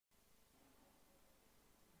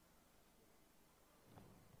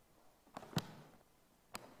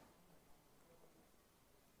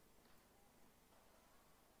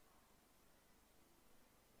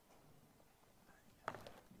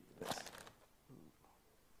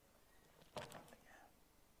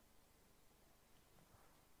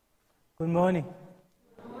Good morning.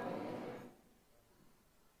 I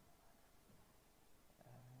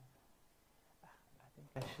think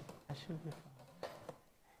I should be fine. I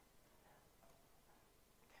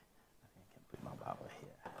think I can put my Bible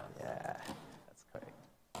here. Yeah, that's correct.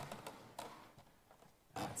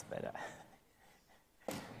 That's better.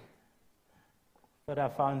 But I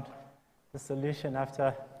found the solution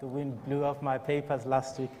after the wind blew off my papers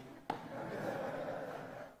last week.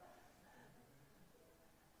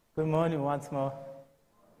 Good morning once more.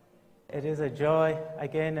 It is a joy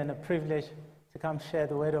again and a privilege to come share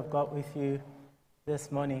the Word of God with you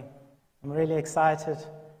this morning. I'm really excited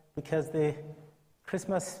because the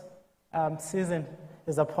Christmas season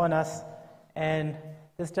is upon us, and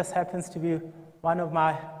this just happens to be one of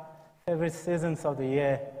my favorite seasons of the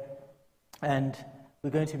year, and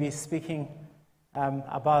we're going to be speaking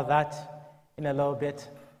about that in a little bit.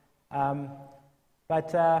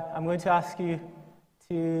 But I'm going to ask you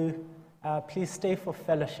to please stay for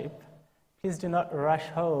fellowship. Please do not rush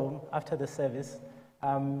home after the service.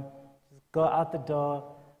 Just go out the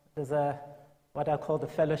door. There's what I call the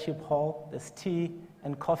fellowship hall. There's tea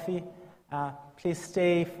and coffee. Please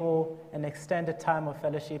stay for an extended time of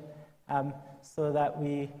fellowship so that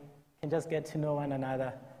we can just get to know one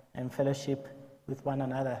another and fellowship with one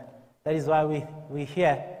another. That is why we're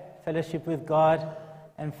here, fellowship with God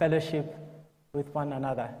and fellowship with one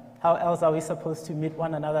another. How else are we supposed to meet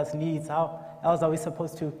one another's needs? How else are we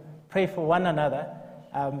supposed to pray for one another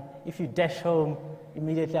if you dash home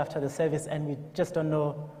immediately after the service and we just don't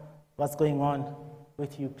know what's going on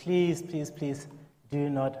with you? Please, please, please do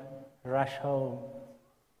not rush home.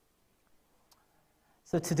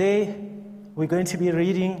 So today we're going to be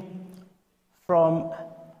reading from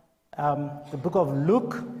the book of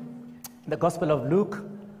Luke, the Gospel of Luke,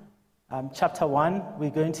 chapter 1.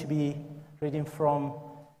 We're going to be reading from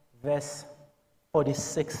verse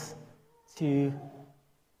 46 to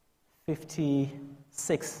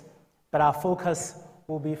 56. But our focus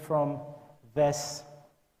will be from verse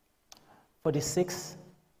 46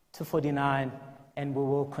 to 49, and we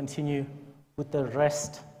will continue with the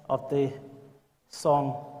rest of the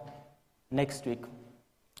song next week.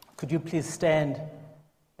 Could you please stand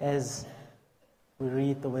as we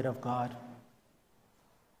read the Word of God?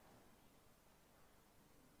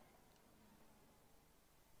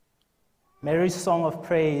 Mary's song of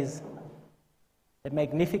praise, the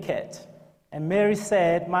Magnificat. And Mary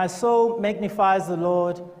said, "My soul magnifies the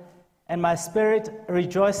Lord, and my spirit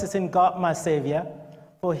rejoices in God my Savior,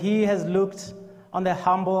 for he has looked on the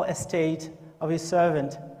humble estate of his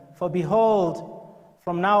servant. For behold,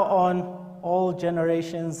 from now on all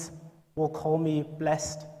generations will call me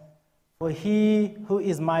blessed. For he who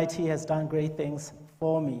is mighty has done great things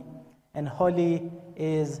for me, and holy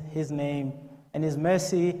is his name, and his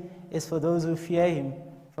mercy is for those who fear him.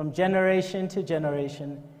 From generation to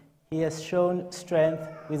generation, he has shown strength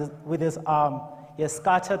with his arm. He has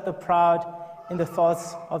scattered the proud in the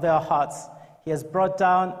thoughts of their hearts. He has brought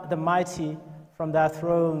down the mighty from their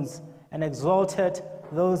thrones and exalted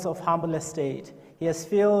those of humble estate. He has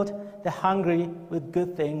filled the hungry with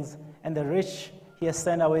good things, and the rich he has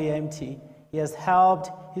sent away empty. He has helped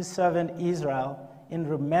his servant Israel in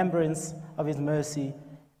remembrance of his mercy,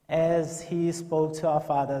 as he spoke to our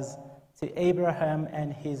fathers, to Abraham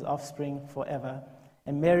and his offspring forever."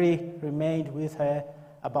 And Mary remained with her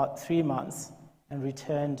about 3 months and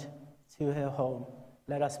returned to her home.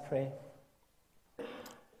 Let us pray.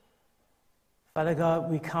 Father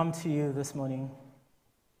God, we come to you this morning.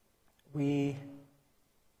 We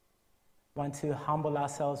want to humble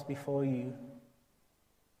ourselves before you,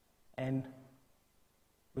 and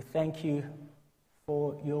we thank you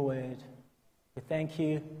for your word. We thank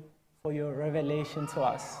you for your revelation to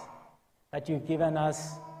us, that you've given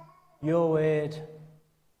us your word,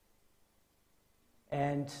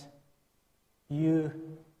 and you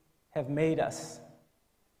have made us,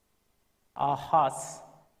 our hearts,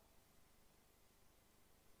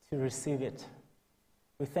 to receive it.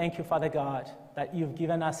 We thank you, Father God, that you've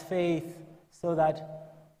given us faith so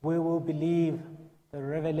that we will believe the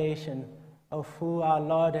revelation of who our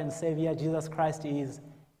Lord and Savior Jesus Christ is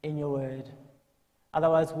in your word.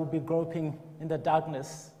 Otherwise, we'll be groping in the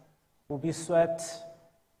darkness. We'll be swept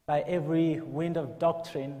by every wind of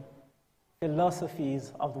doctrine,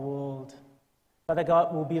 philosophies of the world. Father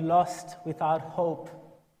God, we'll be lost without hope.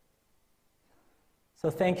 So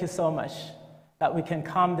thank you so much that we can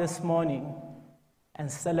come this morning and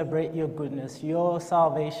celebrate your goodness, your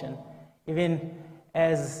salvation, even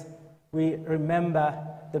as we remember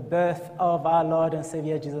the birth of our Lord and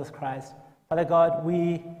Savior Jesus Christ. Father God,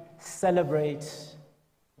 we celebrate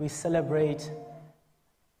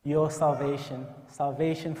your salvation,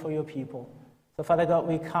 salvation for your people. So, Father God,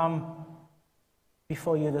 we come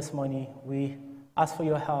before you this morning. We ask for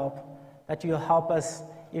your help, that you'll help us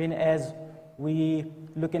even as we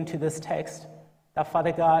look into this text, that,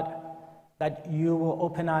 Father God, that you will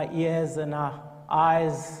open our ears and our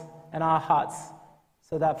eyes and our hearts,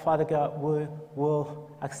 so that, Father God, we will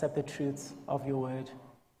accept the truths of your word.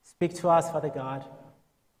 Speak to us, Father God.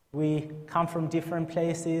 We come from different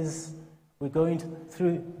places. We're going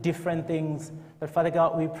through different things. But, Father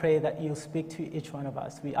God, we pray that you'll speak to each one of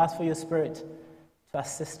us. We ask for your Spirit to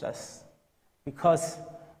assist us, because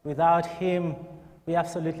without him, we're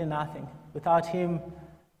absolutely nothing. Without him,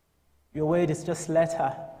 your word is just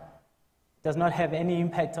letter. It does not have any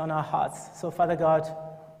impact on our hearts. So, Father God,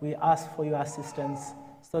 we ask for your assistance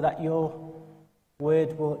so that your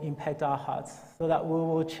word will impact our hearts, so that we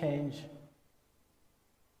will change,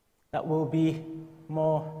 that we'll be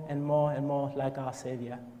more and more and more like our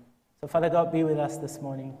Savior. So, Father God, be with us this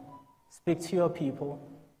morning. Speak to your people.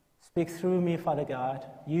 Speak through me, Father God.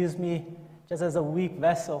 Use me just as a weak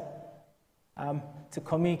vessel to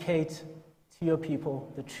communicate to your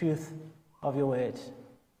people the truth of your word.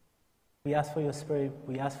 We ask for your Spirit.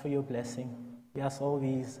 We ask for your blessing. We ask all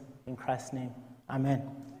these in Christ's name. Amen.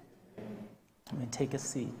 You may take a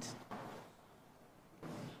seat.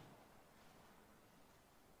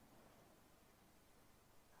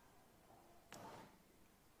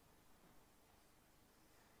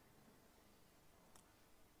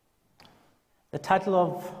 The title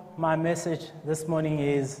of my message this morning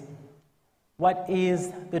is, What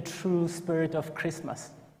is the True Spirit of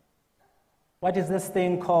Christmas? What is this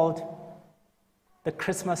thing called the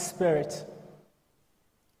Christmas spirit?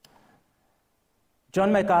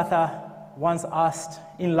 John MacArthur once asked,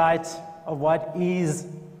 in light of what is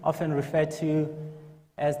often referred to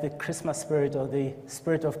as the Christmas spirit or the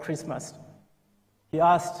spirit of Christmas, he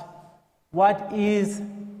asked, what is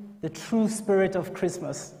the true spirit of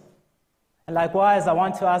Christmas? And likewise, I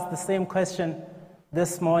want to ask the same question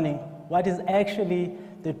this morning. What is actually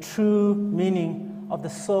the true meaning of the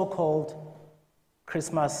so-called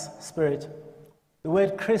Christmas spirit? The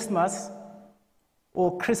word Christmas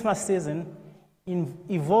or Christmas season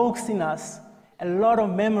evokes in us a lot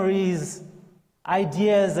of memories,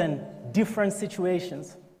 ideas, and different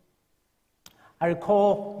situations. I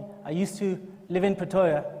recall I used to live in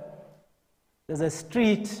Pretoria. There's a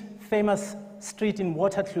street, famous street in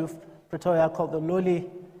Waterkloof, Pretoria, called the Loli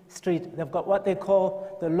Street. They've got what they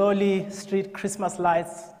call the Loli Street Christmas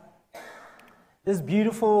lights. This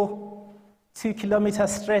beautiful 2-kilometer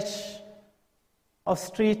stretch of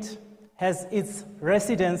street has its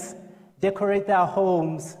residents decorate their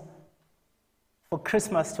homes for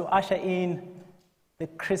Christmas to usher in the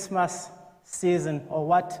Christmas season, or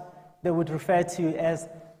what they would refer to as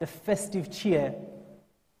the festive cheer,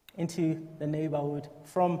 into the neighborhood.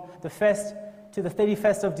 From the 1st to the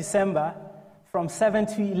 31st of December, from 7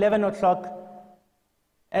 to 11 o'clock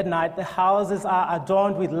at night, the houses are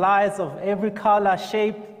adorned with lights of every color,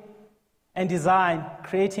 shape, and design,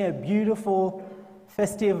 creating a beautiful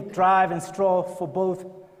festive drive and stroll for both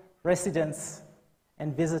residents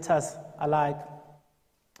and visitors alike.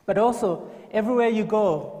 But also, everywhere you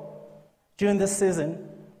go during this season,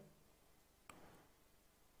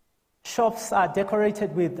 shops are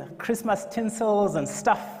decorated with Christmas tinsels and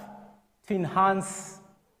stuff to enhance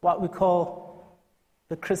what we call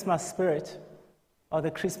the Christmas spirit or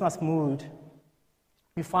the Christmas mood.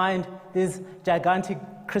 You find these gigantic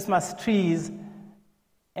Christmas trees,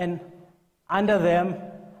 and under them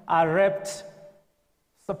are wrapped,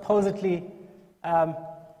 supposedly,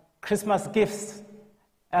 Christmas gifts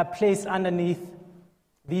placed underneath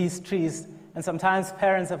these trees. And sometimes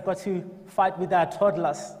parents have got to fight with their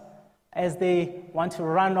toddlers as they want to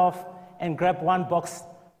run off and grab one box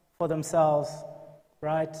for themselves,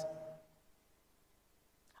 right?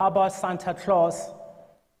 How about Santa Claus?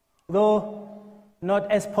 Though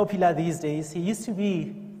not as popular these days, he used to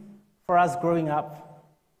be for us growing up.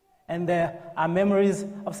 And there are memories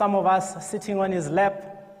of some of us sitting on his lap,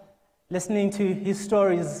 listening to his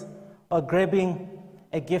stories or grabbing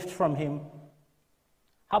a gift from him.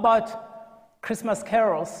 How about Christmas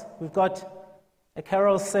carols? We've got a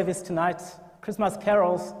carol service tonight. Christmas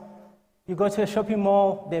carols. You go to a shopping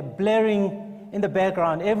mall, they're blaring in the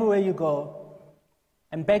background everywhere you go.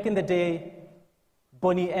 And back in the day,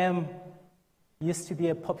 Bonnie M used to be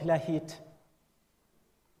a popular hit.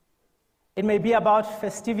 It may be about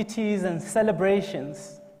festivities and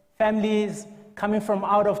celebrations, families coming from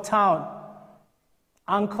out of town,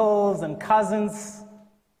 uncles and cousins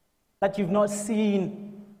that you've not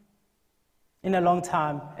seen in a long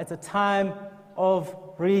time. It's a time of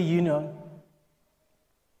reunion.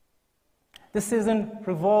 This season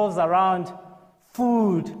revolves around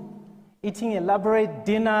food, eating elaborate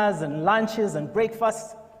dinners and lunches and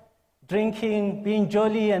breakfasts, drinking, being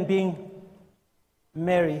jolly and being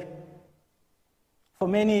merry. For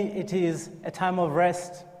many, it is a time of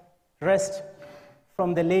rest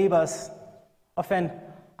from the labors, often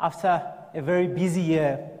after a very busy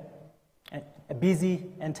year, a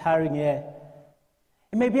busy and tiring year.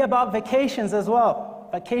 It may be about vacations as well,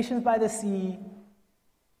 vacations by the sea,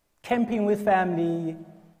 camping with family,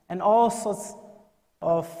 and all sorts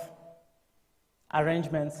of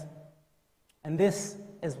arrangements. And this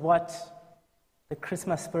is what the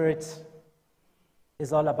Christmas spirit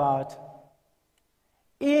is all about.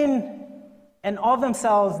 In and of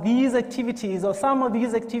themselves, these activities, or some of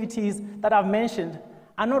these activities that I've mentioned,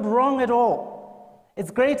 are not wrong at all.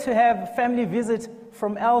 It's great to have family visit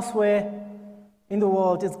from elsewhere in the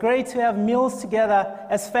world. It's great to have meals together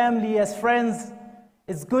as family, as friends.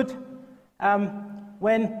 It's good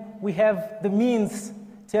when we have the means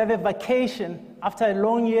to have a vacation after a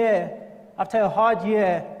long year, after a hard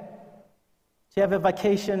year, to have a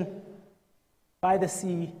vacation by the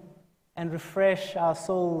sea and refresh our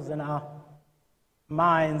souls and our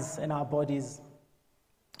minds and our bodies.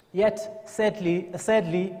 Yet,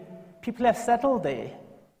 sadly, people have settled there.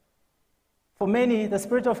 For many, the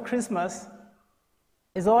spirit of Christmas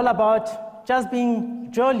is all about just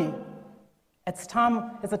being jolly. It's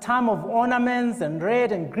a time of ornaments and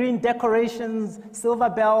red and green decorations, silver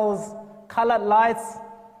bells, colored lights.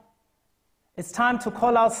 It's time to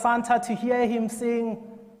call out Santa to hear him sing,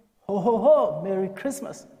 "Ho, ho, ho, Merry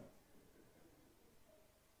Christmas."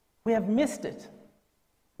 We have missed it.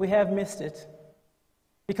 We have missed it.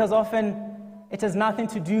 Because often it has nothing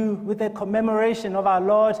to do with the commemoration of our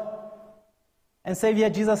Lord and Savior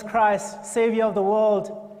Jesus Christ, Savior of the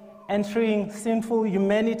world, entering sinful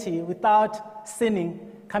humanity without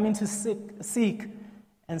sinning, coming to seek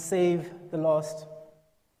and save the lost,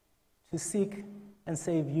 to seek and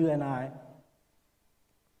save you and I.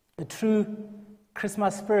 The true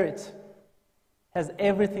Christmas spirit has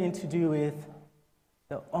everything to do with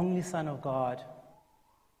the only Son of God,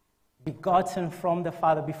 begotten from the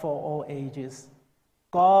Father before all ages,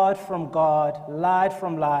 God from God, light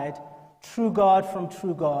from light, true God from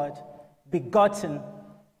true God, begotten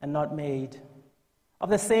and not made, of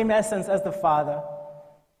the same essence as the Father.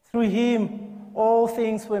 Through him all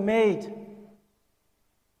things were made.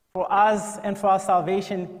 For us and for our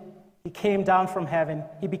salvation, he came down from heaven.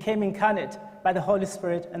 He became incarnate by the Holy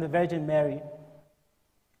Spirit and the Virgin Mary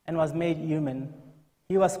and was made human.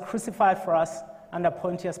 He was crucified for us under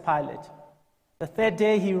Pontius Pilate. The third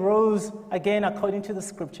day he rose again according to the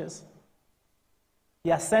scriptures. He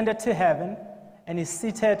ascended to heaven and is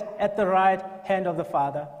seated at the right hand of the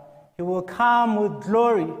Father. He will come with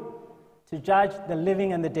glory to judge the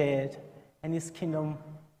living and the dead, and his kingdom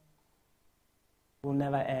will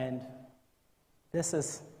never end. This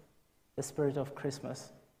is the spirit of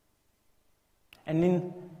Christmas. And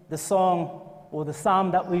in the song or the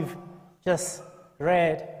psalm that we've just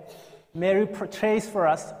read, Mary portrays for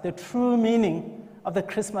us the true meaning of the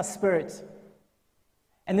Christmas spirit.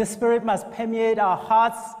 And this spirit must permeate our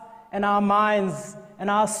hearts and our minds and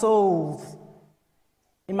our souls.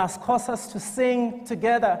 It must cause us to sing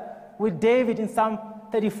together with David in Psalm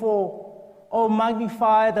 34, "Oh,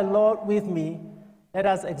 magnify the Lord with me. Let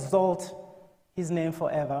us exalt his name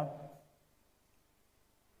forever."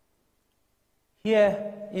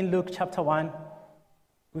 Here in Luke chapter 1,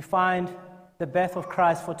 we find the birth of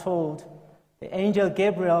Christ foretold. The angel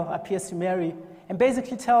Gabriel appears to Mary and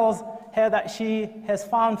basically tells her that she has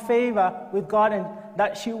found favor with God and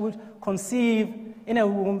that she would conceive in her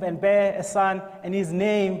womb and bear a son, and his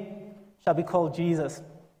name shall be called Jesus.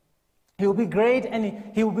 He will be great and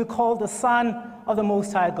he will be called the Son of the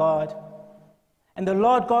Most High God. And the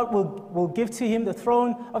Lord God will give to him the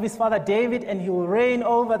throne of his father David, and he will reign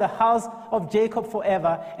over the house of Jacob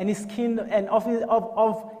forever, and his kingdom, and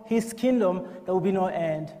of his kingdom there will be no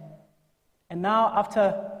end. And now,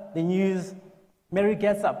 after the news, Mary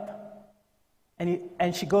gets up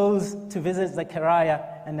and she goes to visit Zechariah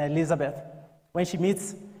and Elizabeth. When she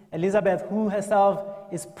meets Elizabeth, who herself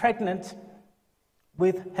is pregnant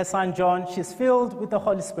with her son John, she's filled with the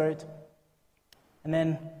Holy Spirit. And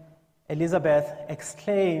then Elizabeth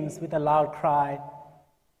exclaims with a loud cry,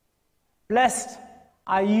 "Blessed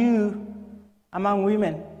are you among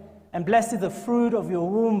women, and blessed is the fruit of your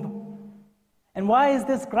womb. And why is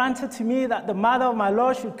this granted to me, that the mother of my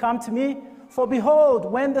Lord should come to me? For behold,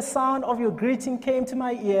 when the sound of your greeting came to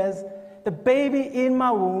my ears, the baby in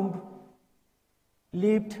my womb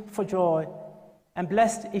leaped for joy. And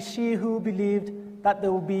blessed is she who believed that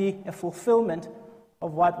there will be a fulfillment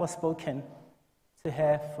of what was spoken to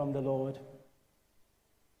hear from the Lord.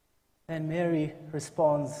 Then Mary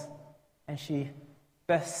responds, and she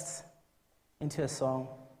bursts into a song.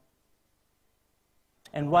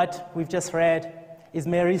 And what we've just read is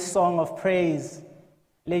Mary's song of praise,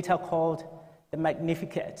 later called the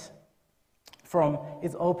Magnificat, from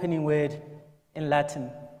its opening word in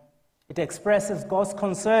Latin. It expresses God's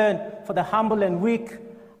concern for the humble and weak,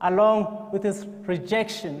 along with his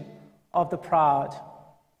rejection of the proud.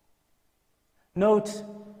 Note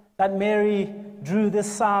that Mary drew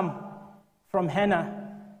this psalm from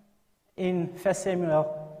Hannah in 1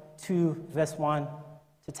 Samuel 2, verse 1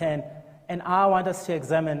 to 10. And I want us to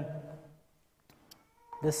examine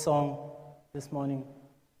this song this morning.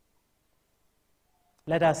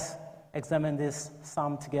 Let us examine this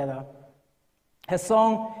psalm together. Her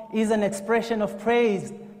song is an expression of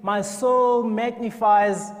praise. My soul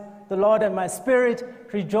magnifies the Lord, and my spirit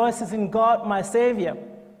rejoices in God, my Savior.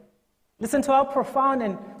 Listen to how profound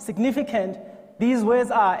and significant these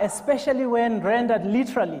words are, especially when rendered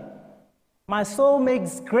literally. My soul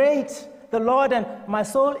makes great the Lord, and my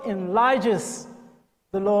soul enlarges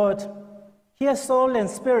the Lord. Here, soul and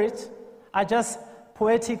spirit are just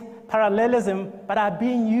poetic parallelism, but are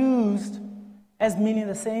being used as meaning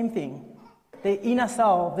the same thing. The inner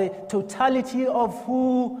self, the totality of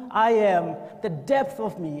who I am, the depth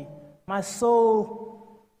of me. My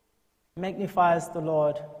soul magnifies the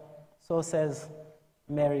Lord, so says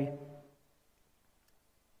Mary.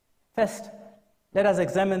 First, let us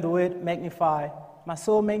examine the word magnify. My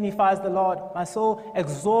soul magnifies the Lord. My soul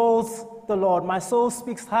exalts the Lord. My soul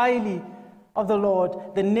speaks highly of the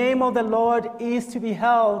Lord. The name of the Lord is to be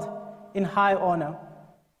held in high honor.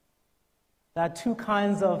 There are two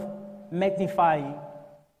kinds of magnifying: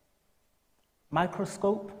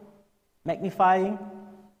 microscope magnifying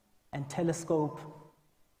and telescope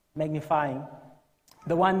magnifying.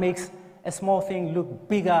 The one makes a small thing look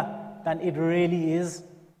bigger than it really is.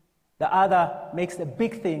 The other makes a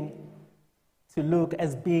big thing to look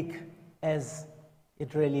as big as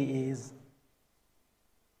it really is.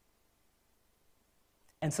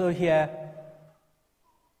 And so here,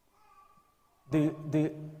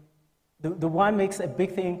 the one makes a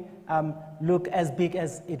big thing look as big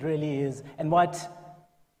as it really is. And what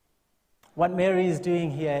Mary is doing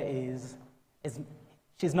here is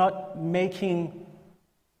she's not making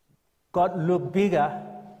God look bigger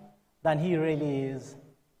than he really is.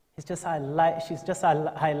 She's just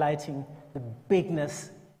highlighting the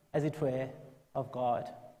bigness, as it were, of God.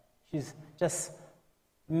 She's just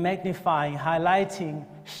magnifying, highlighting,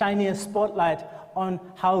 shining a spotlight on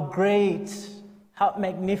how great, how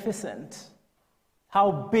magnificent,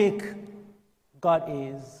 how big God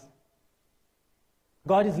is.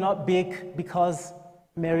 God is not big because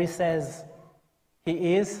Mary says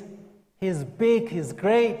he is. He is big, he is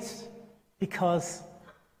great because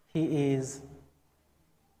he is.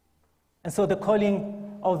 And so the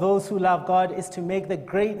calling of those who love God is to make the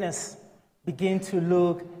greatness begin to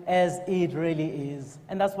look as it really is.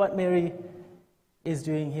 And that's what Mary is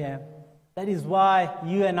doing here. That is why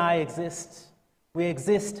you and I exist. We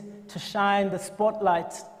exist to shine the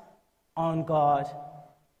spotlight on God,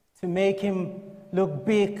 to make him look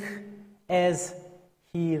big as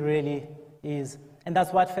he really is. And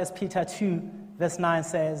that's what 1 Peter 2, verse 9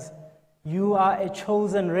 says. You are a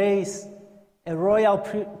chosen race, a royal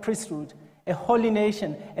priesthood, a holy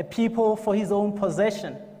nation, a people for his own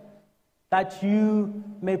possession, that you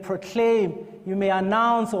may proclaim, you may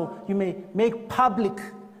announce, or you may make public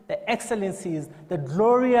the excellencies, the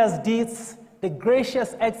glorious deeds, the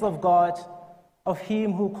gracious acts of God, of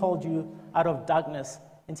him who called you out of darkness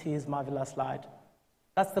into his marvelous light.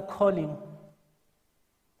 That's the calling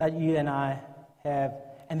that you and I have.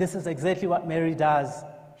 And this is exactly what Mary does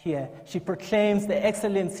here. She proclaims the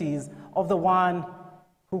excellencies of the one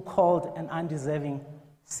who called an undeserving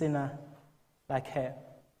sinner like her.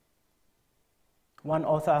 One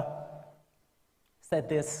author said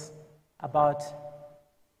this about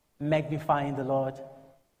magnifying the Lord.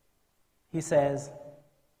 He says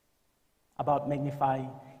about magnifying,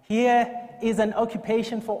 here is an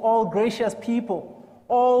occupation for all gracious people,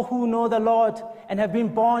 all who know the Lord and have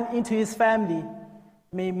been born into his family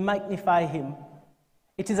may magnify him.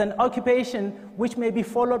 It is an occupation which may be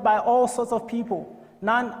followed by all sorts of people.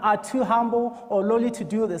 None are too humble or lowly to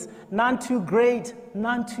do this, none too great,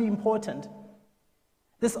 none too important.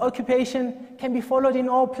 This occupation can be followed in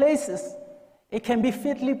all places. It can be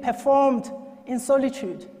fitly performed in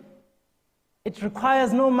solitude. It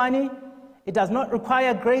requires no money. It does not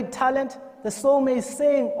require great talent. The soul may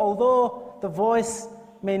sing, although the voice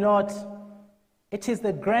may not. It is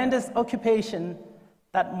the grandest occupation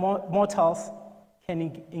that mortals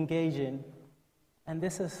can engage in. And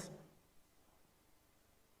this is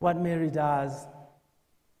what Mary does.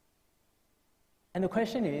 And the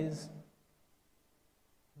question is,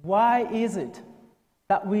 why is it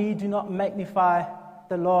that we do not magnify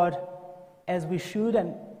the Lord as we should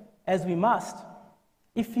and as we must?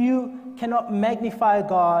 If you cannot magnify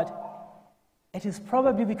God, it is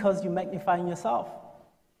probably because you're magnifying yourself.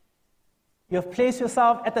 You have placed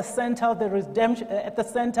yourself at the center of the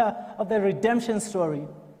redemption story.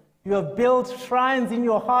 You have built shrines in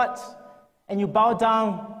your heart, and you bow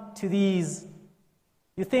down to these.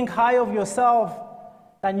 You think high of yourself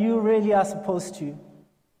than you really are supposed to.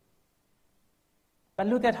 But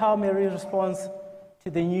look at how Mary responds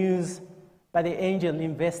to the news by the angel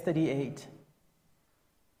in verse 38.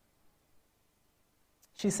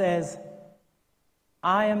 She says,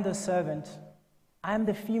 I am the servant. I am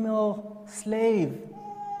the female slave.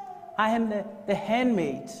 I am the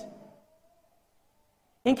handmaid.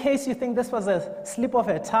 In case you think this was a slip of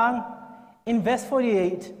her tongue, in verse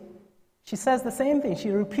 48, she says the same thing.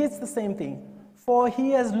 She repeats the same thing. For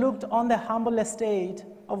he has looked on the humble estate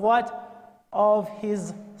of what? Of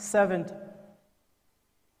his servant.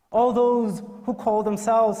 All those who call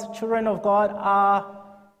themselves children of God are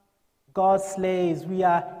God's slaves. We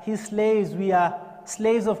are his slaves. We are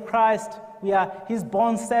slaves of Christ. We are his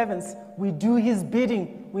bond servants. We do his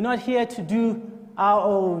bidding. We're not here to do our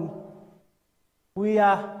own. We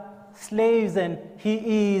are slaves and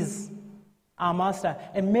he is our master.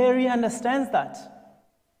 And Mary understands that.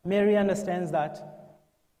 Mary understands that.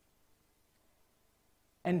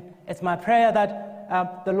 And it's my prayer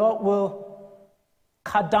that the Lord will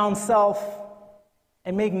cut down self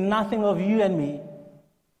and make nothing of you and me.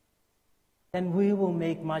 Then we will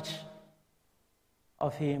make much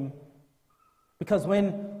of him. Because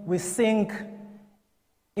when we sink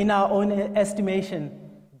in our own estimation,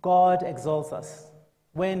 God exalts us.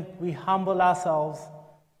 When we humble ourselves,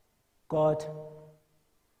 God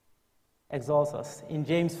exalts us. In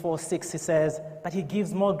James 4:6 it says, but he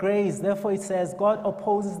gives more grace. Therefore it says, God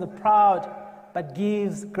opposes the proud, but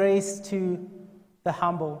gives grace to the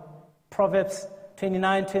humble. Proverbs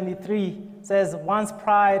 29:23 says, one's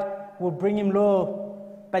pride will bring him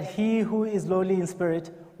low, but he who is lowly in spirit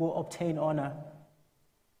will obtain honor.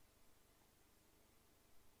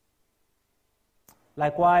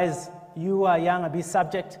 Likewise, you who are younger, be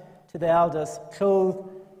subject to the elders. Clothe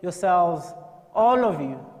yourselves, all of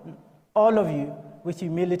you, with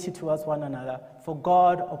humility towards one another. For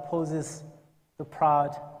God opposes the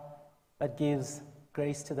proud, but gives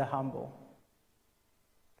grace to the humble.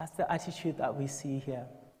 That's the attitude that we see here.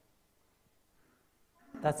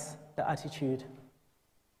 That's the attitude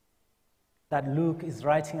that Luke is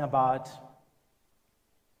writing about.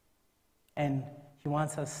 And he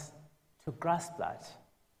wants us to grasp that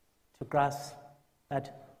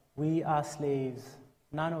we are slaves.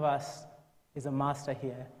 None of us is a master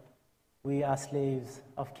here. We are slaves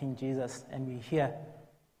of King Jesus, and we're here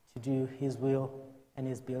to do his will and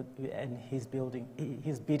his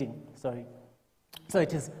bidding. So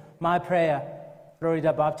it is my prayer,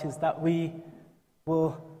 Florida Baptist, that we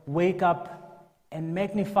will wake up and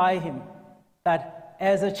magnify him, that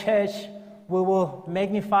as a church we will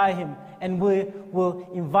magnify him, and we will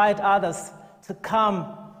invite others to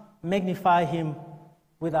come magnify him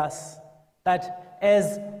with us. That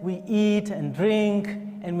as we eat and drink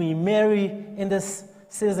and we marry in this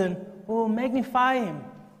season, we'll magnify him.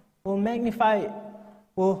 We'll magnify it.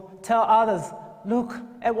 We'll tell others, look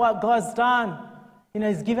at what God's done.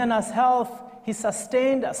 He's given us health. He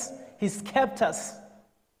sustained us. He's kept us.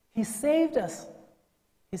 He saved us.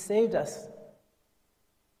 He saved us.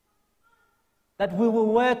 That we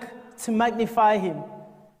will work to magnify him.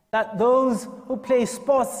 That those who play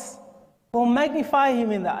sports will magnify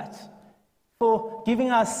him in that. For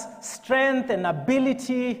giving us strength and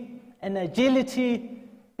ability and agility.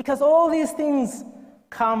 Because all these things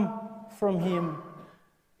come from him.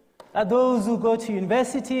 That those who go to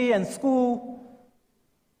university and school,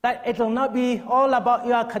 that it will not be all about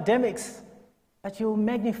your academics, but you will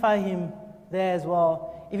magnify him there as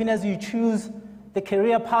well. Even as you choose the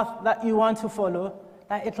career path that you want to follow,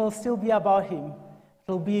 that it will still be about him.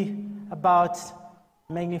 It will be about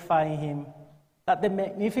magnifying him. That the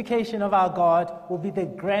magnification of our God will be the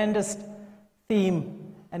grandest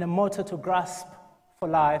theme and a motto to grasp for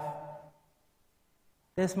life.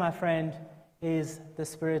 This, my friend, is the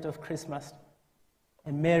spirit of Christmas.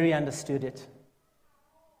 And Mary understood it.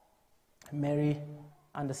 Mary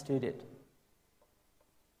understood it.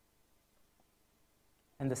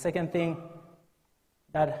 And the second thing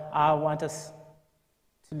that I want us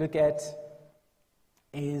to look at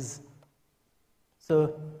is,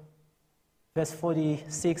 so verse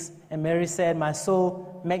 46, and Mary said, my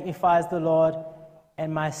soul magnifies the Lord,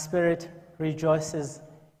 and my spirit rejoices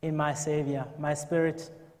in my Savior. My spirit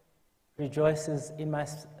rejoices in my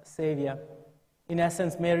Savior. In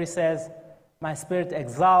essence, Mary says, my spirit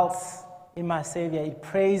exalts in my Savior. It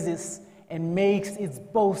praises and makes its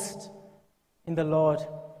boast in the Lord,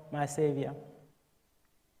 my Savior.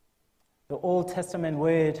 The Old Testament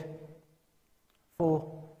word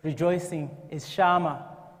for rejoicing is shama.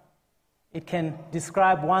 It can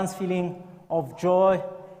describe one's feeling of joy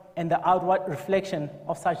and the outward reflection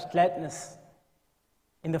of such gladness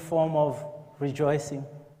in the form of rejoicing.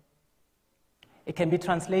 It can be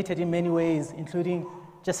translated in many ways, including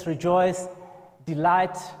just rejoice,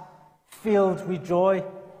 delight, filled with joy.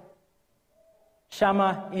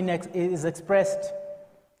 Shama is expressed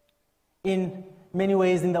in many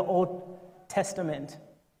ways in the Old Testament,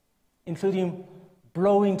 including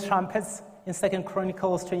blowing trumpets in 2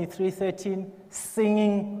 Chronicles 23:13,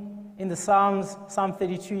 singing in the Psalms, Psalm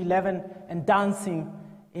 32:11, and dancing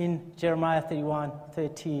in Jeremiah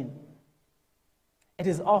 31:13. It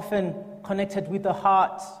is often connected with the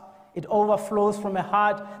heart. It overflows from a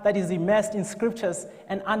heart that is immersed in scriptures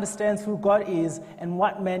and understands who God is and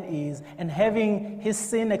what man is, and having his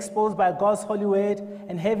sin exposed by God's holy word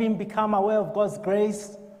and having become aware of God's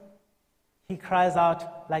grace, he cries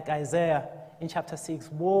out like Isaiah in chapter 6,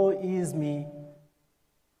 woe is me,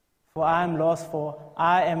 for I am lost, for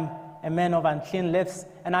I am a man of unclean lips,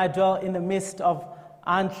 and I dwell in the midst of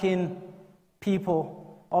unclean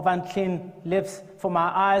people, of unclean lips, for my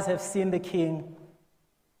eyes have seen the King,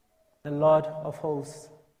 the Lord of hosts.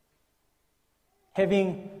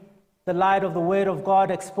 Having the light of the word of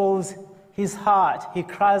God expose his heart, he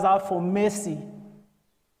cries out for mercy.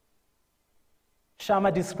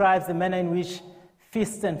 Shama describes the manner in which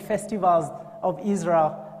feasts and festivals of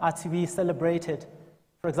Israel are to be celebrated.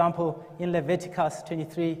 For example, in Leviticus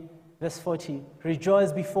 23, verse 40,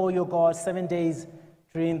 rejoice before your God 7 days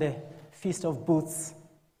during the Feast of Booths.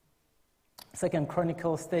 2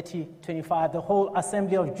 Chronicles 30:25, the whole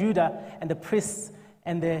assembly of Judah and the priests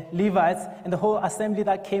and the Levites and the whole assembly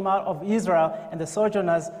that came out of Israel and the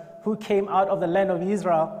sojourners who came out of the land of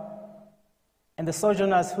Israel and the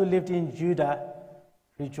sojourners who lived in Judah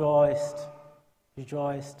rejoiced.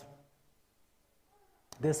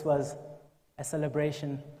 This was a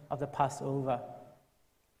celebration of the Passover.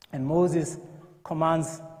 And Moses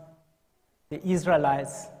commands the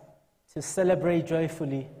Israelites to celebrate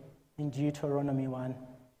joyfully in Deuteronomy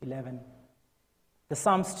 1:11. The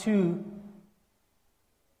Psalms too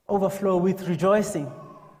overflow with rejoicing.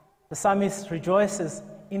 The psalmist rejoices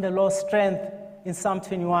in the Lord's strength in Psalm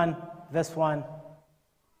 21, verse 1.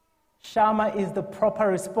 Shama is the proper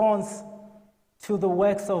response to the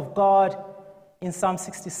works of God in Psalm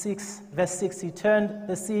 66, verse 6. He turned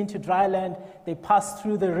the sea into dry land. They passed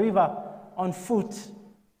through the river on foot.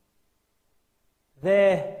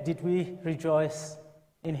 There did we rejoice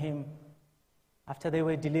in him. After they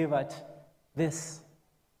were delivered, this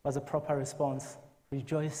was a proper response,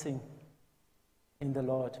 rejoicing in the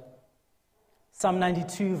Lord. Psalm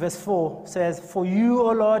 92, verse 4 says, for you,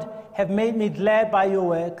 O Lord, have made me glad by your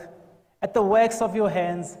work. At the works of your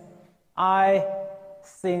hands, I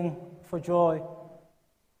sing for joy.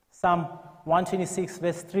 Psalm 126,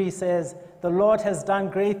 verse 3 says, the Lord has done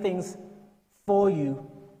great things for you.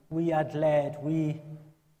 We are glad, we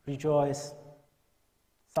rejoice.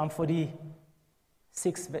 Psalm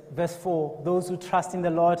 46, verse 4, those who trust in the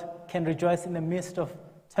Lord can rejoice in the midst of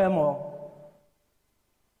turmoil.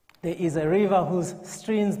 There is a river whose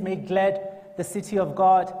streams make glad the city of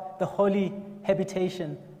God, the holy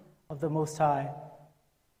habitation of the Most High.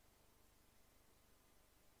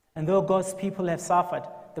 And though God's people have suffered,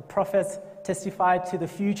 the prophets testified to the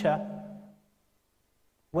future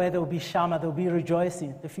where there will be Shama, there will be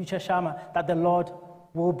rejoicing, the future Shama that the Lord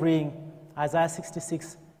will bring. Isaiah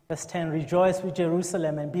 66, verse 10, rejoice with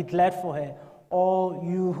Jerusalem and be glad for her. All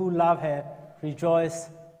you who love her, rejoice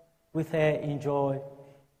with her in joy.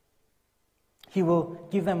 He will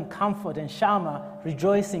give them comfort and Shama,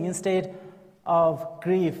 rejoicing instead of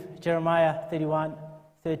grief. Jeremiah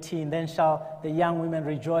 31:13. Then shall the young women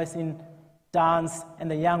rejoice in dance, and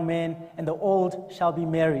the young men and the old shall be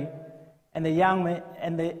merry, and the young men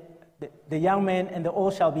and the young men and the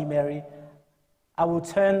old shall be merry. I will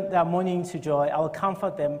turn their mourning to joy. I will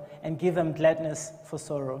comfort them and give them gladness for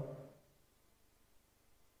sorrow.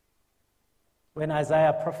 When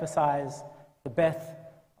Isaiah prophesies the birth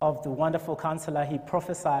of the wonderful counselor, he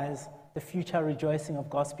prophesies the future rejoicing of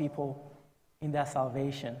God's people in their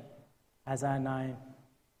salvation. Isaiah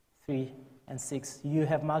 9:3 and 6. You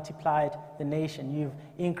have multiplied the nation. You've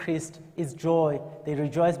increased its joy. They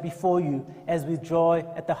rejoice before you as with joy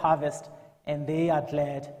at the harvest, and they are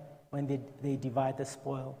glad when they divide the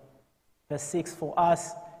spoil. Verse 6, for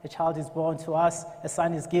us a child is born, to us a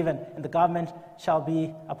son is given, and the government shall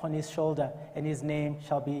be upon his shoulder, and his name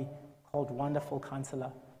shall be called Wonderful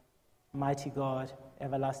Counselor, Mighty God,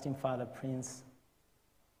 Everlasting Father, Prince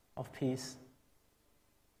of Peace.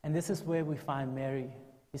 And this is where we find Mary.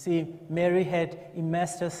 You see, Mary had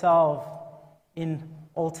immersed herself in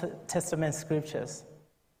Old Testament scriptures.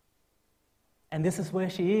 And this is where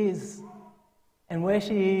she is. And where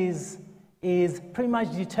she is pretty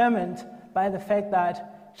much determined by the fact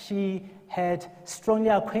that she had strongly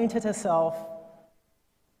acquainted herself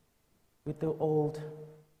with the Old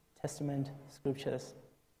Testament scriptures.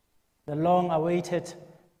 The long-awaited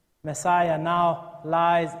Messiah now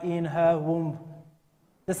lies in her womb.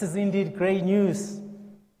 This is indeed great news.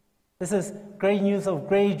 This is great news of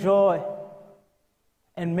great joy.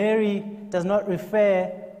 And Mary does not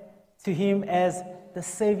refer to him as the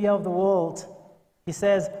Savior of the world. He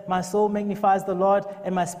says, my soul magnifies the Lord,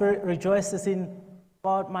 and my spirit rejoices in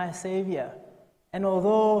God, my Savior. And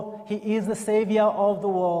although he is the Savior of the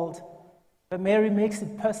world, but Mary makes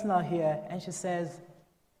it personal here, and she says,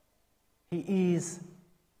 he is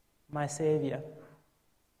my Savior,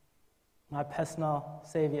 my personal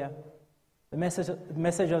Savior. The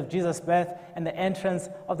message of Jesus' birth and the entrance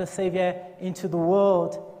of the Savior into the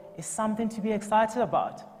world is something to be excited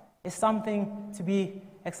about. It's something to be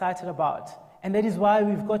excited about. And that is why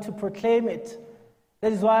we've got to proclaim it.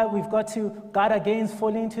 That is why we've got to guard against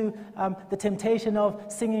falling into the temptation of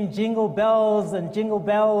singing jingle bells, and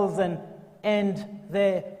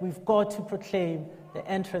there we've got to proclaim the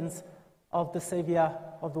entrance of the Savior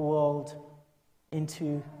of the world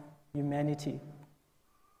into humanity.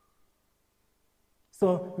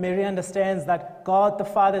 So Mary understands that God the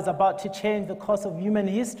Father is about to change the course of human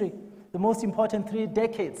history. The most important 3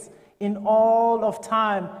 decades in all of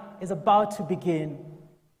time is about to begin.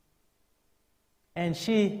 And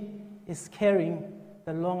she is carrying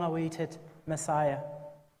the long-awaited Messiah.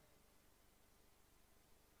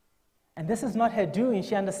 And this is not her doing.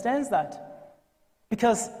 She understands that.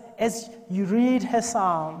 Because as you read her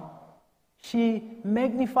psalm, she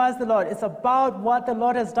magnifies the Lord. It's about what the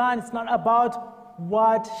Lord has done. It's not about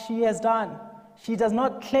what she has done. She does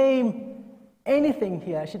not claim anything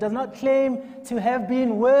here. She does not claim to have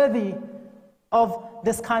been worthy of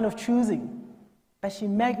this kind of choosing. But she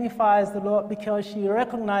magnifies the Lord because she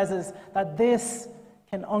recognizes that this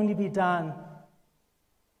can only be done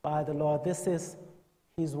by the Lord. This is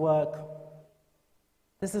his work.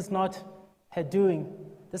 This is not her doing.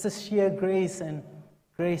 This is sheer grace and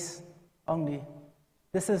grace only.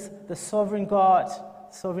 This is the sovereign God,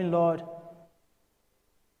 sovereign Lord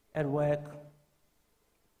at work.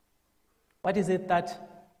 What is it that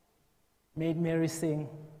made Mary sing?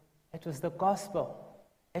 It was the gospel.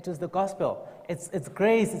 It was the gospel. It's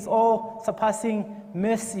grace. It's all surpassing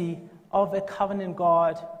mercy of a covenant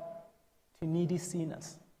God to needy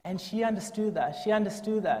sinners. And she understood that. She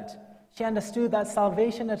understood that. She understood that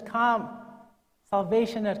salvation had come.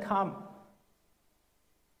 Salvation had come.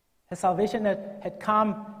 Her salvation had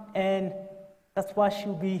come, and that's what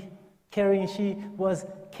she'll be carrying. She was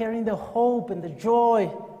carrying the hope and the joy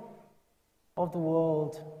of the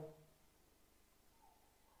world.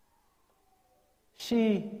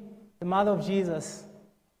 She, the mother of Jesus,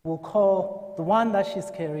 will call the one that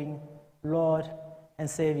she's carrying Lord and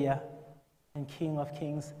Savior and King of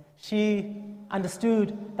Kings. She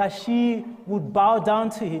understood that she would bow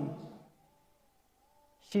down to him.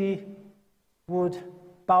 She would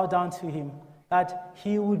bow down to him, that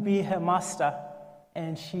he would be her master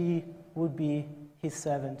and she would be his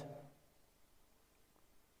servant.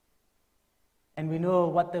 And we know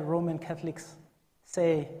what the Roman Catholics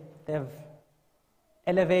say. They've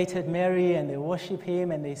elevated Mary and they worship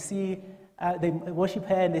him, and they worship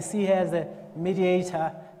her and they see her as a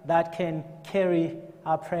mediator that can carry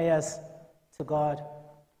our prayers to God.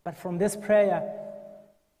 But from this prayer,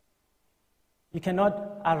 you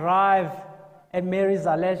cannot arrive at Mary's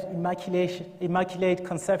alleged immaculate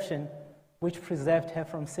conception, which preserved her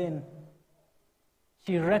from sin.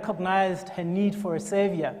 She recognized her need for a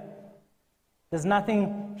Savior. There's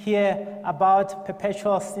nothing here about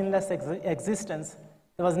perpetual sinless existence.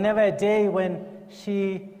 There was never a day when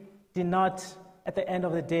she did not, at the end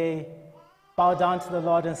of the day, bow down to the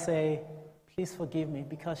Lord and say, please forgive me,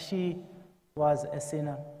 because she was a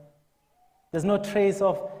sinner. There's no trace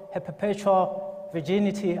of her perpetual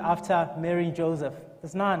virginity after marrying Joseph.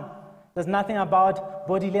 There's none. There's nothing about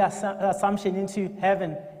bodily assumption into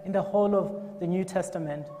heaven in the whole of the New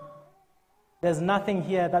Testament. There's nothing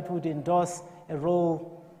here that would endorse a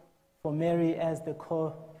role for Mary as the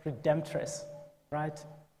co-redemptress, right?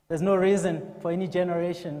 There's no reason for any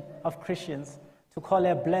generation of Christians to call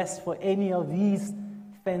her blessed for any of these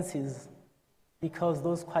fancies, because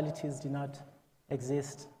those qualities do not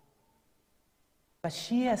exist. But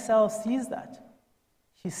she herself sees that.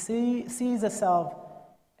 She sees herself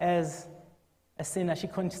as a sinner. She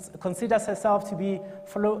considers herself to be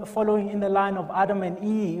following in the line of Adam and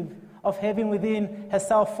Eve, of having within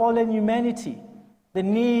herself fallen humanity, the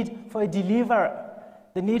need for a deliverer,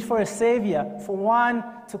 the need for a savior, for one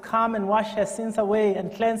to come and wash her sins away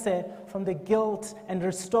and cleanse her from the guilt and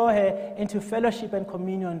restore her into fellowship and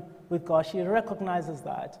communion with God. She recognizes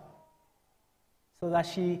that, so that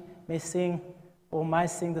she may sing or might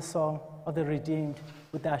sing the song of the redeemed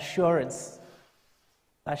with the assurance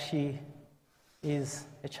that she is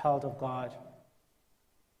a child of God.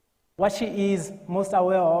 What she is most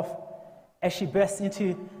aware of as she bursts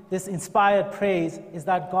into this inspired praise is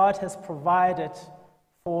that God has provided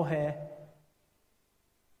for her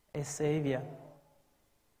a Savior.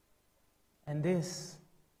 And this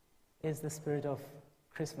is the spirit of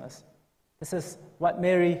Christmas. This is what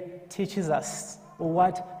Mary teaches us, or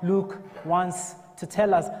what Luke wants to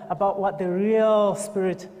tell us about what the real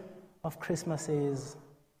spirit of Christmas is.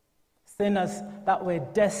 Sinners that were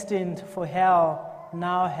destined for hell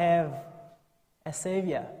now have a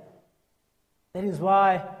Savior. That is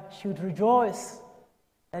why she would rejoice.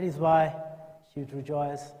 That is why she would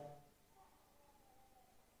rejoice.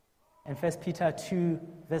 In 1 Peter 2,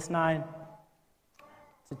 verse 9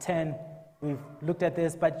 to 10, we've looked at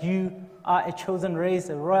this. But you are a chosen race,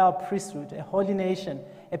 a royal priesthood, a holy nation,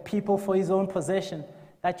 a people for his own possession,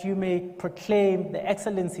 that you may proclaim the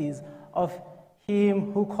excellencies of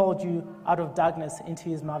him who called you out of darkness into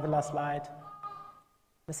his marvelous light.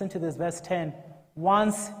 Listen to this, verse 10.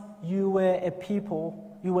 Once you were a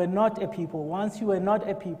people, you were not a people. Once you were not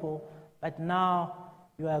a people, but now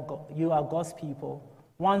you are God's people.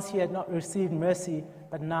 Once you had not received mercy,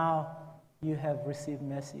 but now you have received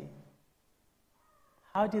mercy.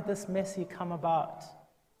 How did this mercy come about?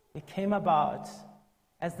 It came about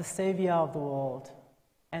as the Savior of the world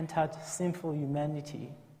entered sinful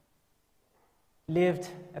humanity, lived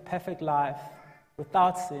a perfect life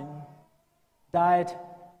without sin, died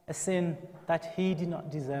a sin that he did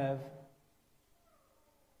not deserve,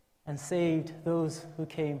 and saved those who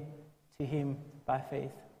came to him by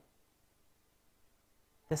faith.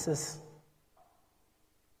 This is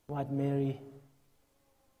what Mary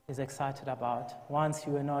is excited about. Once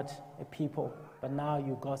you were not a people, but now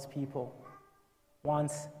you're God's people.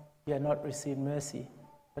 Once you had not received mercy,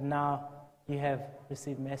 but now you have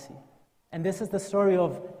received mercy. And this is the story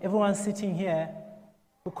of everyone sitting here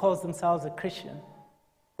who calls themselves a Christian.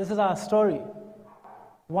 This is our story.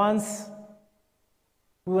 Once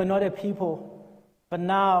we were not a people, but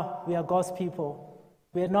now we are God's people.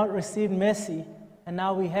 We had not received mercy, and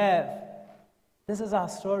now we have. This is our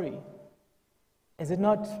story. Is it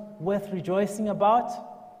not worth rejoicing about?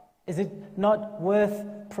 Is it not worth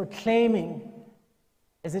proclaiming?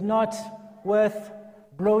 Is it not worth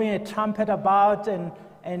blowing a trumpet about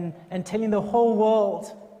and telling the whole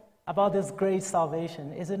world about this great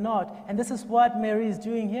salvation? Is it not? And this is what Mary is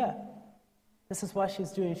doing here. This is what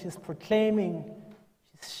she's doing. She's proclaiming,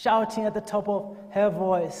 she's shouting at the top of her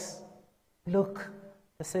voice, look,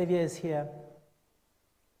 the Savior is here.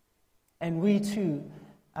 And we too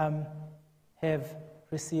have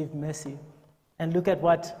received mercy. And look at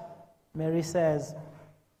what Mary says,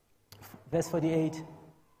 verse 48.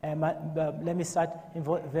 Let me start in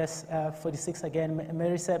verse 46 again.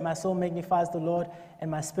 Mary said, my soul magnifies the Lord,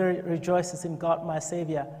 and my spirit rejoices in God my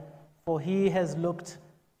Savior, for he has looked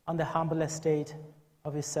on the humble estate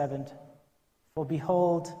of his servant. For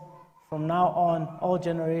behold, from now on all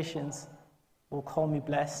generations will call me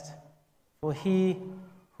blessed, for he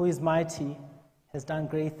who is mighty has done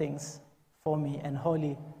great things for me, and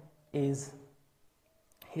holy is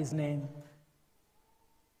his name.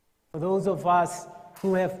 For those of us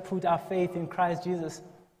who have put our faith in Christ Jesus,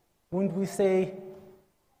 wouldn't we say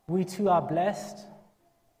we too are blessed?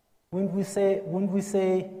 Wouldn't we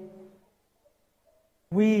say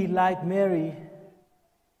we, like Mary,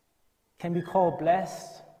 can be called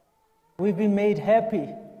blessed? We've been made happy.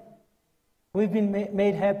 We've been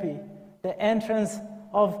made happy. The entrance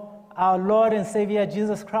of our Lord and Savior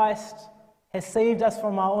Jesus Christ has saved us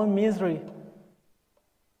from our own misery.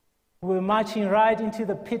 We were marching right into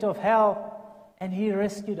the pit of hell, and he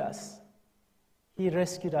rescued us. He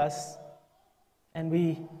rescued us, and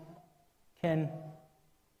we can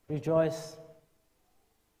rejoice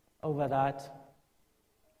over that.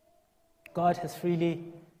 God has freely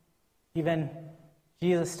given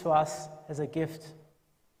Jesus to us as a gift.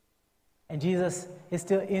 And Jesus is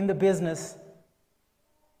still in the business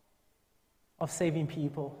of saving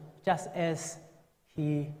people, just as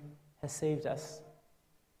he has saved us.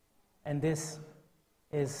 And this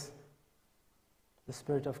is the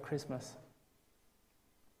spirit of Christmas.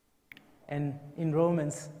 And in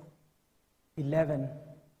Romans 11,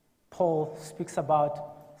 Paul speaks about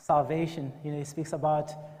salvation. He speaks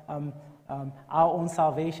about our own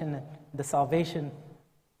salvation, the salvation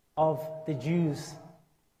of the Jews.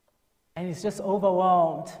 And he's just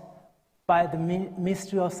overwhelmed by the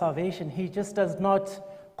mystery of salvation. He just does not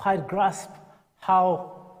quite grasp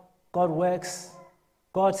how God works,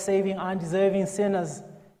 God saving undeserving sinners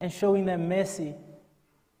and showing them mercy.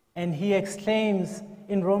 And he exclaims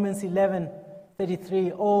in Romans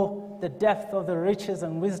 11:33, "Oh, the depth of the riches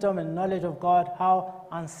and wisdom and knowledge of God, how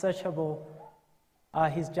unsearchable are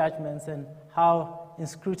his judgments and how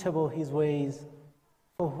inscrutable his ways.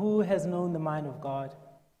 For who has known the mind of God?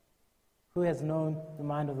 Who has known the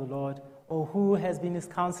mind of the Lord? Or who has been his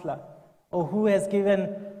counselor? Or who has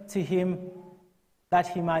given to him that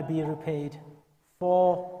he might be repaid?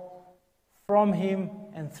 For from him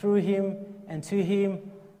and through him and to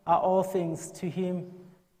him are all things. To him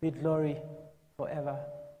be glory forever."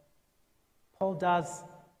 Paul does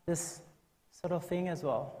this sort of thing as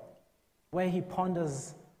well, where he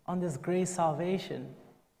ponders on this great salvation,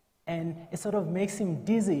 and it sort of makes him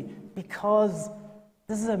dizzy because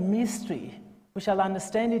this is a mystery. We shall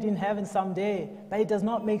understand it in heaven someday, but it does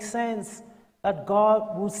not make sense that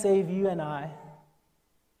God would save you and I.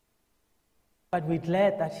 But we're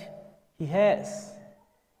glad that he has.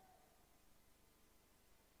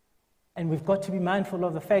 And we've got to be mindful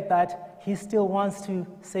of the fact that he still wants to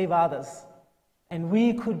save others. And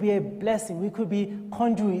we could be a blessing. We could be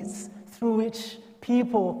conduits through which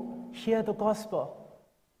people hear the gospel.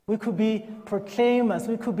 We could be proclaimers.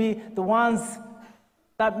 We could be the ones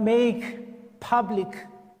that make public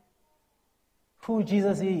who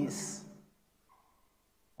Jesus is.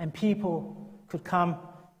 And people could come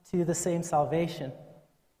to the same salvation.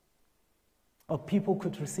 Or people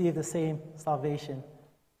could receive the same salvation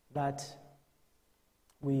that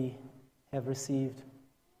we have received.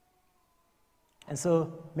 And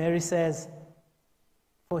so Mary says,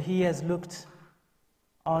 "For he has looked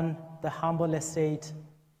on the humble estate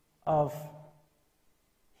of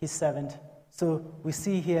his servant." So we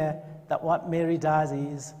see here that what Mary does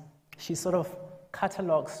is she sort of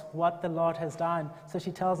catalogs what the Lord has done. So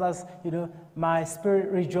she tells us, my spirit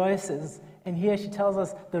rejoices. And here she tells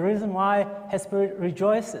us the reason why her spirit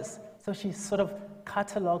rejoices. So she sort of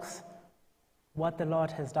catalogs what the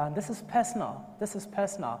Lord has done. This is personal. This is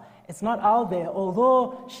personal. It's not out there,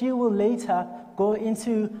 although she will later go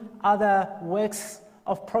into other works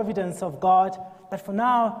of providence of God. But for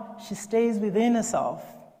now, she stays within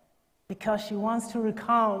herself because she wants to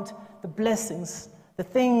recount the blessings, the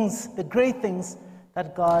things, the great things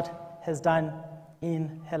that God has done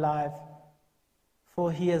in her life. For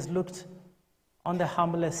he has looked on the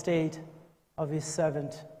humble estate of his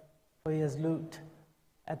servant. For he has looked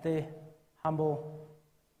at the humble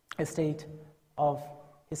estate of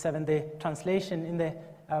his servant. The translation in the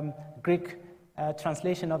Greek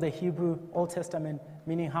translation of the Hebrew Old Testament,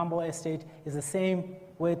 meaning humble estate, is the same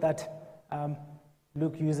word that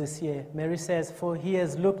Luke uses here. Mary says, "For he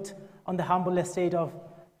has looked on the humble estate of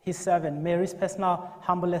his servant." Mary's personal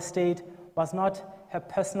humble estate was not her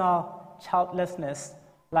personal childlessness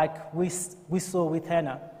like we saw with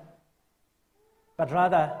Hannah, but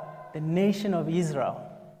rather the nation of Israel.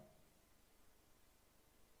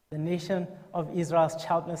 The nation of Israel's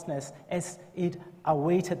childlessness as it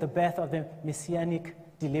awaited the birth of the messianic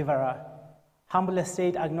deliverer. Humble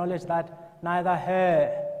estate acknowledged that neither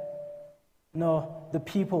her nor the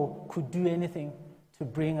people could do anything to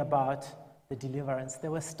bring about the deliverance. They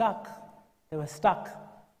were stuck. They were stuck.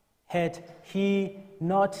 Had he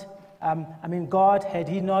not, God, had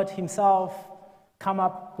he not himself come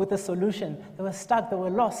up with a solution, they were stuck. They were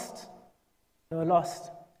lost. They were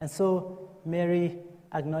lost. And so Mary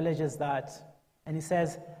acknowledges that. And he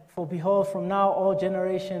says, "For behold, from now all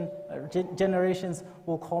generations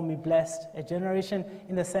will call me blessed." A generation,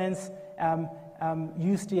 in the sense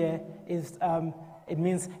used here, is it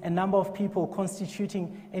means a number of people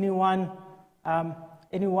constituting any one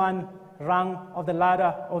rung of the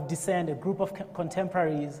ladder of descent, a group of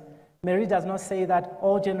contemporaries. Mary does not say that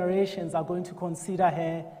all generations are going to consider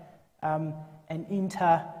her an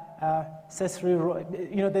intercessory role.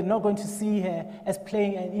 They're not going to see her as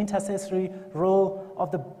playing an intercessory role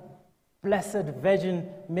of the Blessed Virgin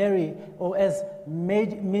Mary or as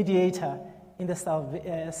mediator in the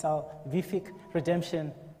salvific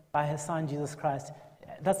redemption by her Son, Jesus Christ.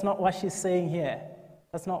 That's not what she's saying here.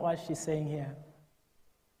 That's not what she's saying here.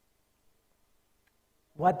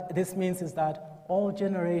 What this means is that all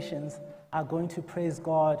generations are going to praise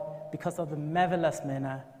God because of the marvelous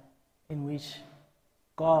manner in which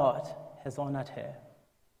God has honored her.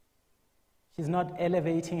 She's not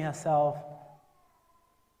elevating herself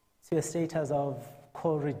to a status of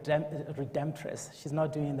co-redemptress. She's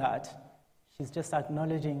not doing that. She's just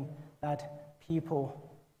acknowledging that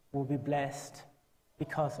people will be blessed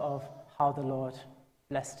because of how the Lord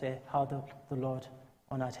blessed her, how the Lord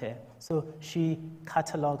honored her. So she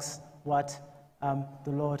catalogs what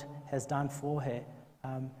the Lord has done for her.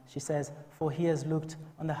 She says, "For he has looked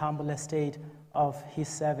on the humble estate of his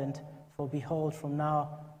servant, for behold, from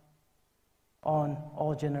now on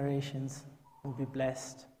all generations will be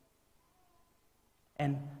blessed."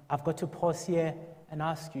 And I've got to pause here and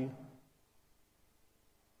ask you,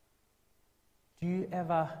 do you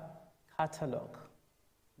ever catalog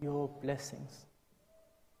your blessings?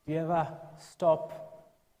 Do you ever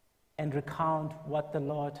stop and recount what the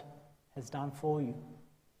Lord has done for you?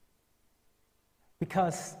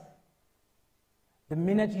 Because the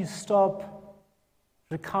minute you stop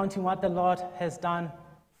recounting what the Lord has done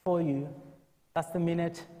for you, that's the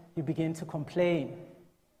minute you begin to complain.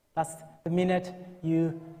 That's the minute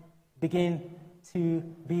you begin to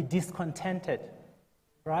be discontented,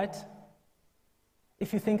 right?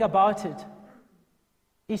 If you think about it,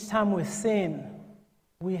 each time we sin,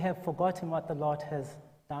 we have forgotten what the Lord has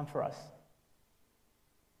done for us.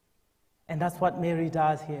 And that's what Mary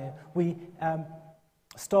does here. We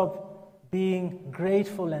stop being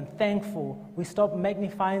grateful and thankful. We stop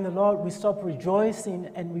magnifying the Lord. We stop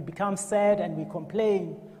rejoicing, and we become sad and we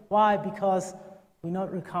complain. Why? Because we're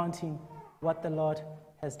not recounting what the Lord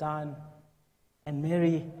has done. And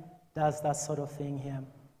Mary does that sort of thing here.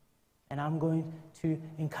 And I'm going to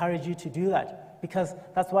encourage you to do that, because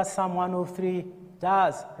that's what Psalm 103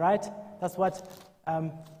 does, right? That's what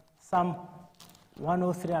Psalm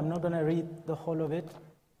 103, I'm not going to read the whole of it.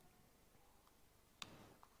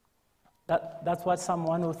 That's what Psalm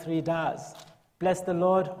 103 does. Bless the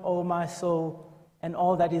Lord, O my soul, and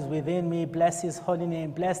all that is within me. Bless his holy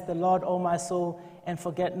name. Bless the Lord, O my soul, and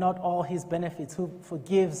forget not all his benefits, who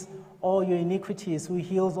forgives all your iniquities, who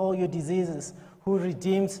heals all your diseases, who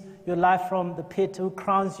redeems your life from the pit, who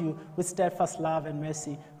crowns you with steadfast love and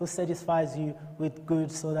mercy, who satisfies you with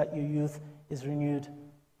good so that your youth is renewed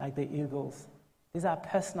like the eagles. These are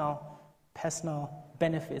personal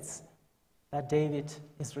benefits that David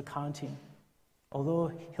is recounting.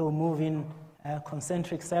 Although he'll move in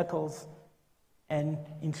concentric circles and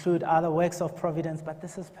include other works of providence, but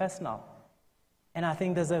this is personal. And I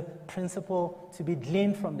think there's a principle to be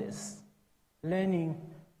gleaned from this, learning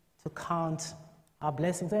to count our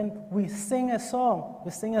blessings. And we sing a song.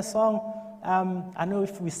 I know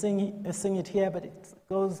if we sing it here, but it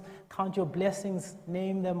goes, count your blessings,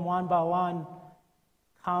 name them one by one.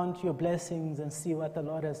 Count your blessings and see what the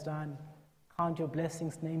Lord has done. Count your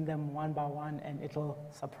blessings, name them one by one, and it'll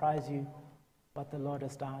surprise you what the Lord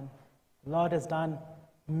has done. The Lord has done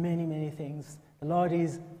many, many things. The Lord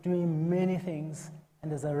is doing many things,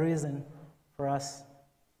 and there's a reason for us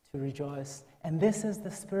to rejoice. And this is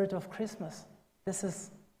the spirit of Christmas. This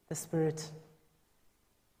is the spirit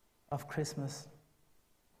of Christmas.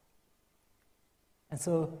 And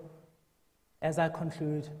so, as I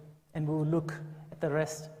conclude, and we'll look at the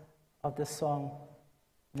rest of the song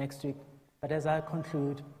next week, but as I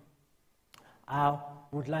conclude, I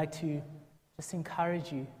would like to just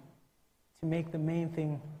encourage you to make the main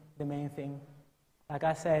thing the main thing. Like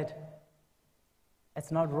I said,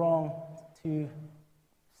 it's not wrong to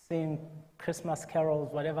sing Christmas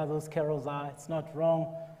carols, whatever those carols are. It's not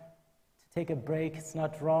wrong to take a break. It's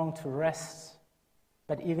not wrong to rest.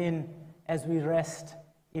 But even as we rest,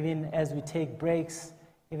 even as we take breaks,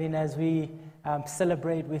 even as we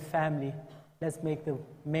celebrate with family, let's make the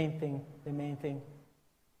main thing the main thing.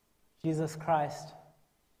 Jesus Christ,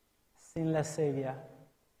 sinless Savior,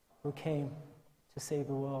 who came to save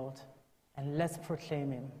the world. And let's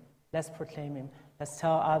proclaim him. Let's proclaim him. Let's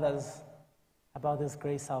tell others about this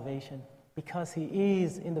great salvation, because he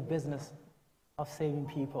is in the business of saving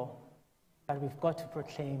people. But we've got to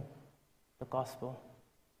proclaim the gospel.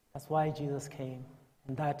 That's why Jesus came,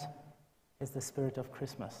 and that is the spirit of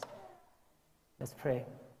Christmas. Let's pray.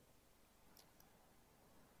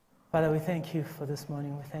 Father, we thank you for this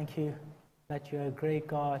morning. We thank you that you're a great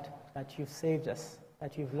God, that you've saved us,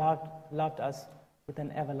 that you've loved us with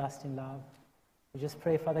an everlasting love. We just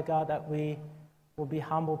pray, Father God, that we will be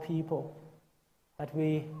humble people, that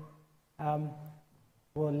we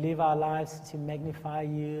will live our lives to magnify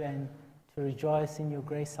you and to rejoice in your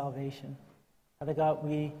grace salvation. Father God,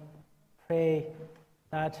 we pray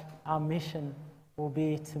that our mission will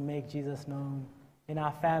be to make Jesus known in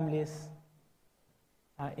our families,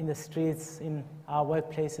 in the streets, in our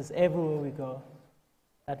workplaces, everywhere we go,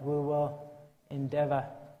 that we will endeavor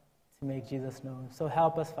to make Jesus known. So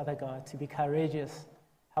help us, Father God, to be courageous.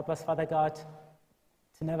 Help us, Father God,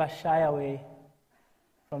 to never shy away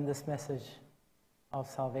from this message of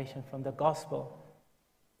salvation, from the gospel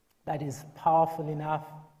that is powerful enough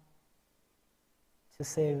to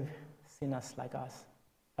save sinners like us.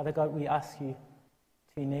 Father God, we ask you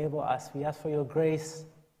to enable us. We ask for your grace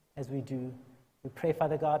as we do. We pray,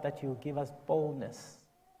 Father God, that you will give us boldness,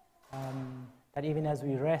 that even as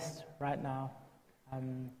we rest right now,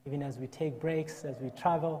 even as we take breaks, as we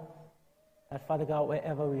travel, that, Father God,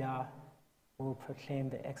 wherever we are, we will proclaim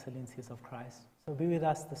the excellencies of Christ. So be with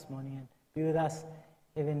us this morning, and be with us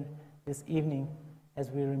even this evening as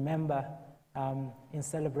we remember in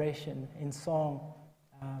celebration, in song,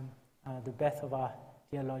 the birth of our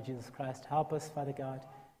dear Lord Jesus Christ. Help us, Father God,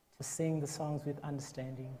 to sing the songs with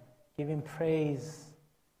understanding, give him praise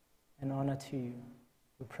and honor to you.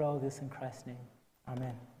 We pray all this in Christ's name.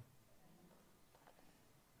 Amen.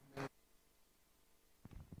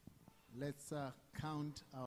 Let's count our